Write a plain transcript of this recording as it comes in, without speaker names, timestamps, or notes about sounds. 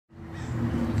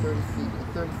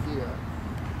30 feet up.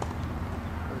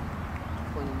 Like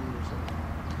 20 meters up.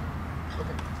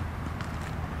 Okay.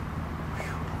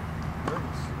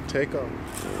 Nice. Take off.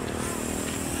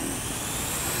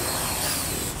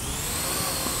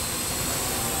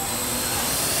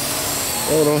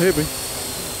 Oh, don't hit me.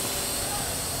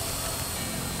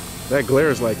 That glare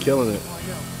is like killing it. Oh, I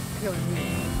know. Killing me.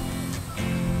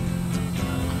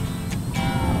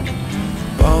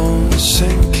 Bones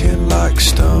sinking like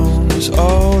stones,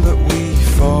 all that we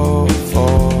fall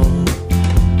for.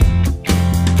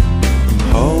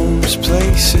 Homes,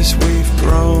 places we've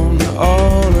grown,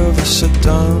 all of us are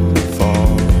done for.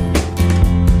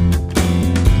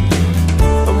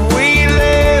 And we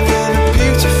live in a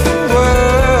beautiful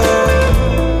world.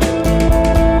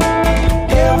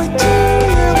 Yeah, we do,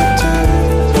 yeah, we do.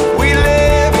 We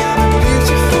live in a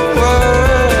beautiful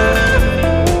world.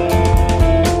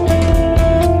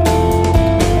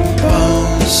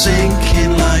 Bones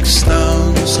sinking like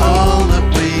stones, all that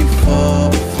we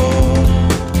fall for.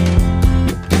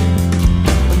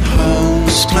 And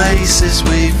homes, places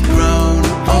we've grown,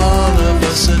 all of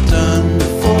us are done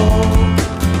for.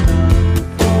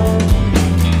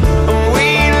 And we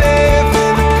live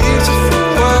in a beautiful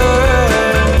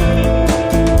world.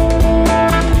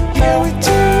 Yeah, we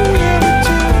do, yeah, we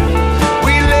do.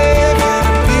 We live in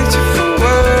a beautiful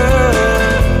world.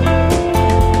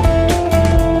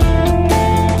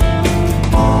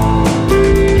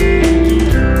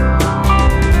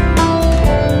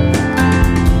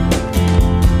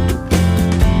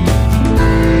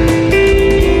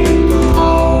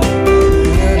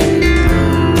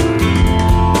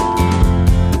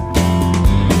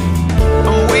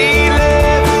 And we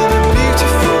live in a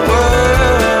beautiful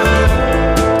world.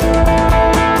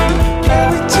 Yeah,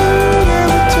 we do, yeah,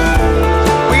 we do.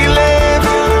 We live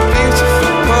in a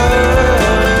beautiful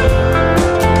world.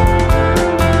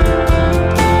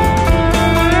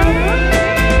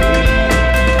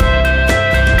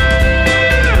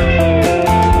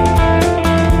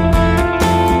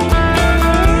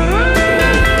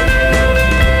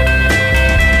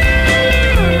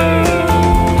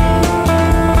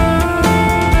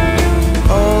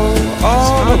 Oh,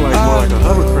 all Sounded like more like a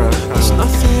hovercraft kind there's of.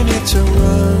 nothing here to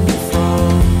run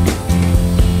from.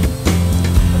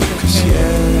 'Cause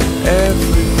yeah,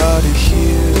 everybody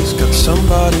here's got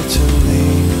somebody to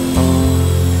lean on.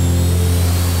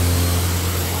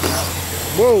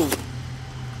 Whoa!